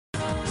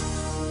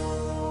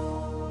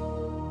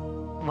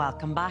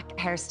Welcome back.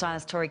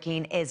 Hairstylist Tori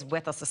Keane is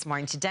with us this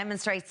morning to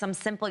demonstrate some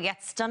simple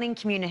yet stunning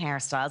community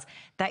hairstyles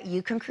that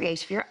you can create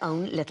for your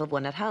own little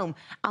one at home.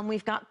 And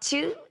we've got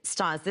two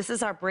styles. This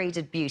is our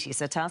braided beauty.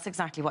 So tell us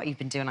exactly what you've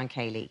been doing on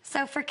Kaylee.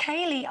 So for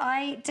Kaylee,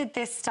 I did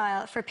this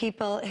style for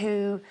people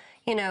who,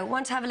 you know,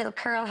 want to have a little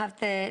curl, have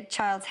the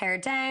child's hair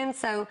down.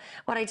 So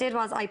what I did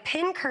was I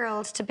pin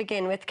curled to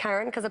begin with,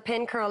 Karen, because a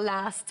pin curl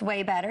lasts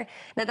way better.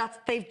 Now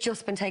they've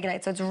just been taken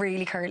out, so it's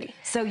really curly.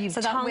 So you've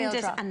toned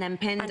it and then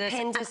pinned it.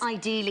 And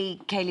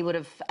ideally, Kaylee would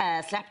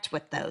have slept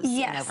with those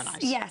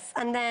overnight. Yes,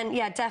 and then,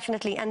 yeah,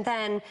 definitely. And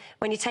then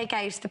when you take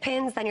out the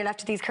pins, then you're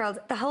left with these curls.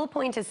 The whole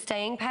point is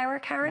staying power,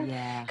 Karen.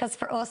 Yeah. Because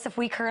for us, if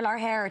we curl our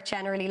hair, it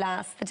generally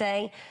lasts the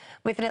day.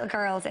 With little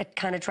girls, it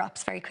kind of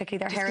drops very quickly.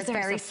 Their hair is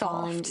very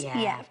soft.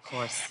 Yeah, of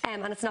course.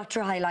 And it's not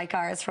dry like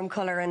ours from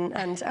colour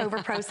and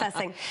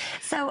over-processing.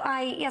 So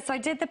I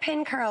did the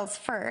pin curls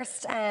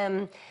first.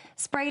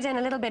 Sprayed in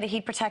a little bit of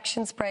heat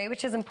protection spray,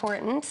 which is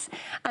important.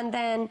 And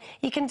then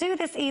you can do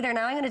this either.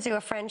 Now I'm going to do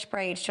a French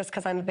braid just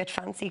because I'm a bit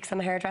fancy because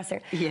I'm a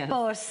hairdresser. Yes.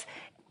 But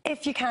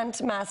if you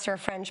can't master a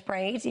French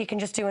braid, you can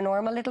just do a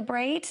normal little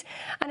braid.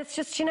 And it's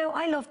just, you know,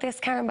 I love this,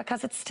 Karen,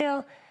 because it's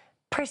still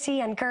pretty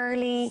and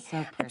girly.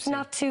 So pretty. It's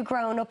not too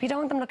grown up. You don't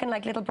want them looking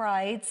like little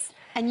brides.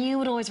 And you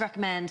would always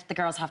recommend the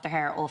girls have their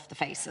hair off the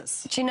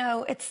faces. Do you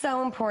know, it's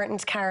so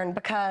important, Karen,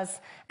 because,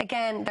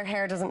 again, their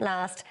hair doesn't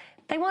last.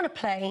 They want to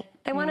play.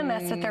 They want to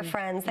mess with their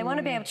friends. They want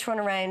to be able to run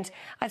around.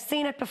 I've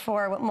seen it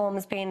before with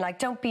mums being like,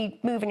 don't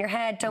be moving your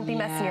head, don't be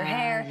messing your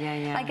hair.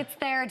 Like, it's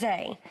their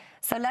day.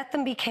 So let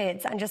them be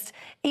kids, and just,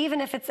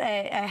 even if it's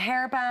a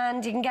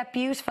hairband, you can get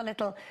beautiful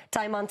little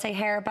diamante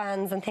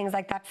hairbands and things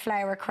like that,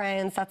 flower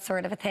crowns, that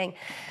sort of a thing.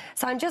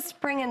 So I'm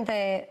just bringing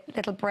the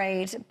little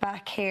braid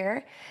back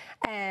here,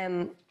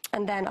 and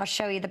then I'll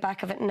show you the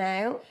back of it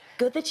now.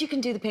 Good that you can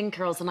do the pin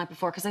curls the night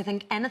before, because I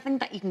think anything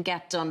that you can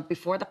get done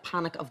before the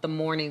panic of the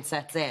morning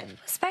sets in.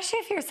 Especially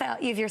if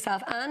you've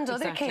yourself and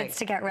other kids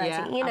to get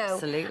ready, you know.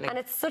 Absolutely. And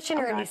it's such an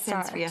early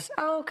start.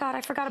 Oh, God,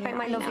 I forgot about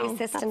my lovely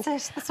assistant.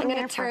 I'm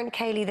going to turn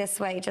Kaylee this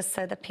way just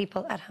so that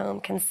people at home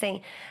can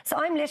see. So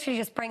I'm literally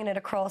just bringing it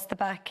across the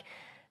back.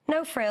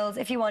 No frills.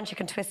 If you want, you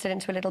can twist it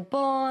into a little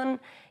bun.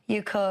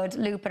 You could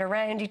loop it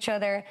around each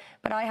other.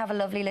 But I have a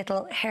lovely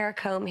little hair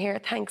comb here.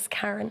 Thanks,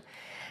 Karen.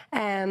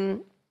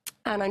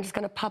 And I'm just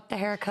going to pop the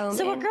hair comb in.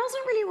 So are girls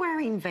not really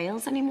wearing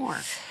veils anymore?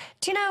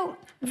 Do you know,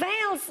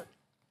 veils,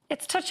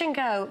 it's touch and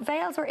go.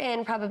 Veils were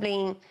in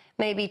probably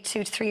maybe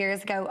 2 to 3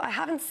 years ago. I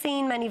haven't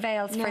seen many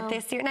veils for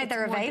this year. Now,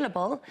 they're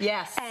available.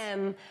 Yes.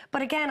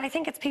 But again, I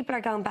think it's people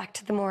are going back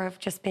to the more of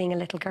just being a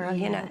little girl,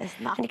 you know.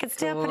 And you can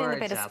still put in a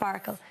bit of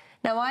sparkle.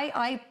 Now,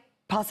 I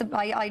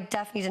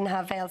definitely didn't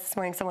have veils this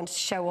morning, so I wanted to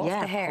show off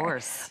the hair. Yeah, of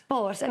course.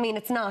 But, I mean,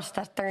 it's not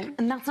that they're...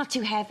 And that's not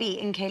too heavy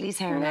in Kaylee's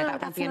hair now.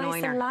 That won't be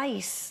annoying her. That's nice and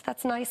light.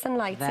 That's nice and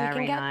light.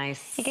 Very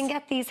nice. You can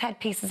get these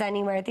headpieces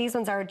anywhere. These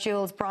ones are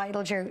Jules'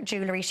 bridal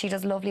jewellery. She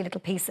does lovely little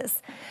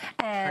pieces.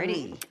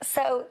 Pretty.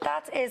 So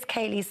that is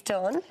Kaylee's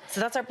done. So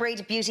that's our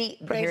braided beauty.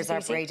 Here's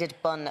our braided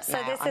bun now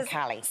on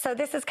Callie. So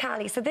this is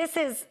Callie. So this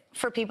is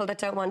for people that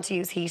don't want to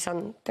use heat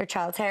on their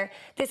child's hair.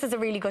 This is a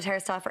really good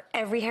hairstyle for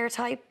every hair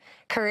type.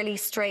 Curly,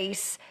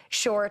 straight,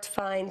 short,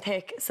 fine,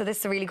 thick. So this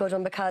is a really good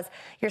one because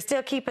you're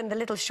still keeping the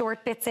little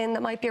short bits in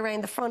that might be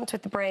around the front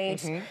with the braid,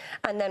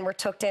 and then we're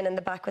tucked in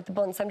the back with the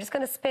bun. So I'm just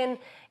going to spin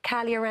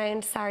Callie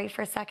around, sorry,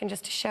 for a second,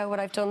 just to show what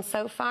I've done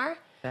so far.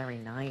 Very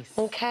nice.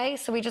 Okay,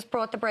 so we just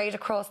brought the braid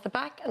across the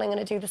back, and I'm going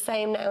to do the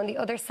same now on the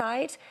other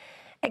side.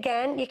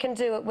 Again, you can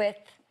do it with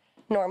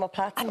normal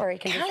plaits, or you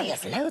can Callie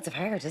has loads of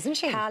hair, doesn't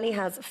she? Callie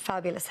has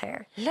fabulous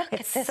hair. Look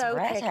it's at this so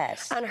redhead.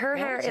 thick. And her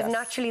hair is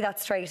naturally that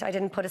straight. I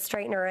didn't put a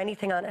straightener or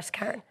anything on it,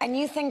 Karen. And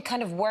you think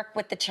kind of work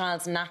with the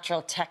child's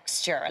natural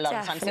texture a lot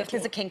of the time. So if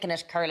there's a kink in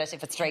it, curl it.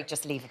 If it's straight,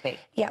 just leave it be.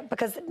 Yeah,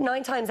 because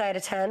 9 times out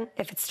of 10,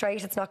 if it's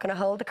straight, it's not going to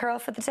hold the curl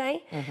for the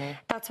day.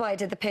 That's why I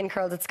did the pin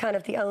curls. It's kind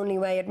of the only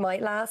way it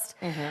might last.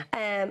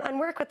 And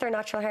work with their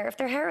natural hair. If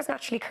their hair is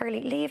naturally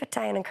curly, leave it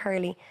down and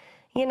curly.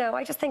 You know,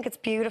 I just think it's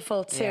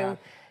beautiful to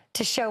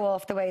show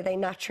off the way they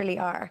naturally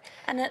are.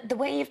 And the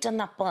way you've done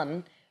that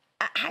bun,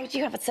 how do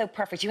you have it so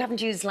perfect? You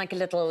haven't used like a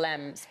little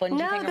spongy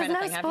thing or anything, have you? No,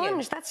 there's no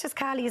sponge. That's just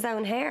Callie's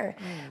own hair.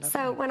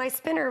 So when I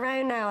spin her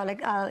around now,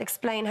 I'll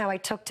explain how I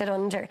tucked it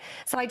under.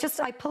 So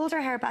I pulled her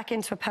hair back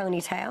into a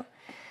ponytail,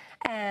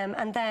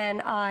 and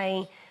then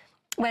I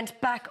went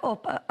back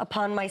up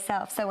upon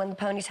myself. So when the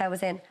ponytail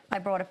was in, I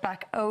brought it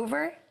back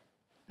over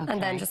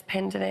and then just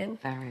pinned it in.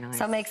 Very nice.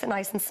 So it makes it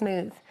nice and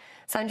smooth.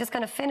 So I'm just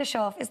going to finish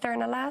off. Is there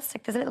an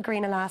elastic? There's a little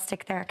green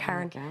elastic there,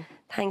 Karen. There you go.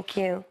 Thank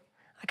you.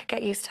 I could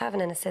get used to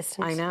having an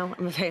assistant. I know,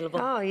 I'm available.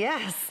 Oh,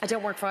 yes. I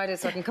don't work Friday,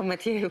 so I can come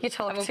with you. You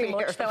talk too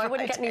much, though. I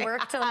wouldn't get any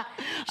work done.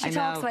 She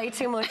talks way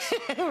too much.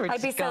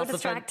 I'd be so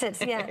distracted,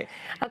 yeah.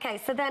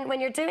 OK, so then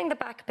when you're doing the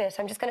back bit,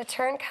 I'm just going to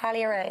turn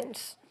Callie around.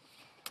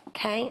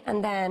 OK,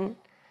 and then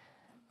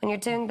when you're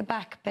doing the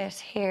back bit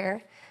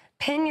here,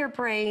 pin your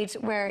braid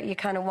where you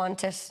kind of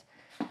want it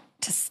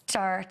to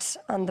start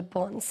on the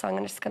bun. So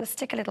I'm just going to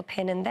stick a little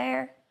pin in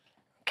there.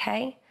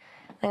 OK,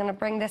 I'm going to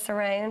bring this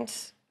around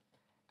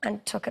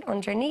and tuck it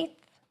underneath.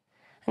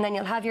 And then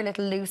you'll have your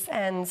little loose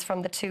ends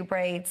from the 2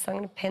 braids. So I'm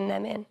going to pin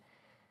them in.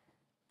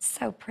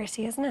 So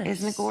pretty, isn't it?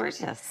 Isn't it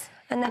gorgeous?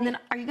 And then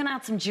are you going to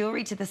add some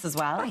jewellery to this as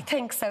well? I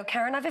think so,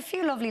 Karen. I have a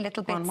few lovely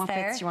little bits What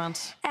there. bits do you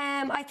want?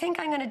 I think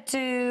I'm going to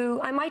do...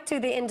 I might do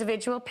the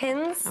individual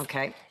pins.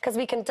 Okay. Because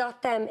we can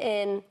dot them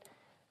in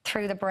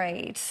through the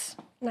braid,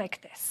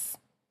 like this.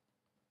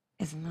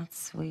 Isn't that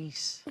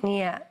sweet?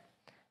 Yeah.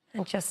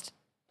 And just,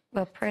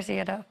 we'll pretty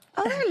it up.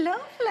 Oh, they're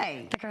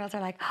lovely. The girls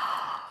are like,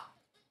 oh,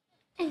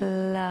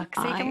 look.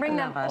 So you can bring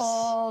them love it.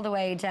 all the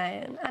way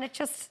down. And it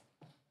just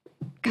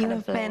You kind have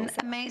of been blows.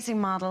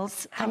 amazing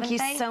models. Thank Haven't you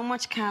they? so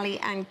much, Callie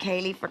and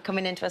Kaylee, for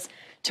coming into us.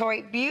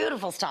 Tori,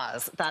 beautiful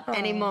styles that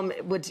any mum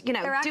would, you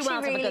know, They're do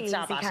well to actually have a good really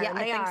style easy, at. Karen, Yeah, I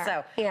they think are.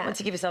 so. Yeah. Once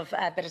you give yourself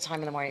a bit of time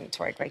in the morning,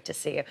 Tori, great to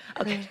see you.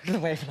 Okay, the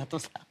waving at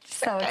themselves.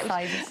 So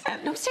excited.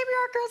 No, stay where you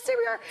are, girls, stay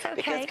where you are. Okay.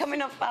 Because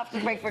coming up after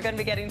the break, we're going to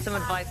be getting some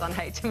advice on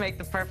how to make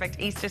the perfect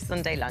Easter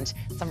Sunday lunch.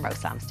 Some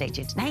roast lamb. Stay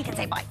tuned. Now you can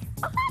say bye.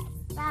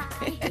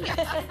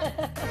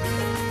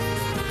 Bye.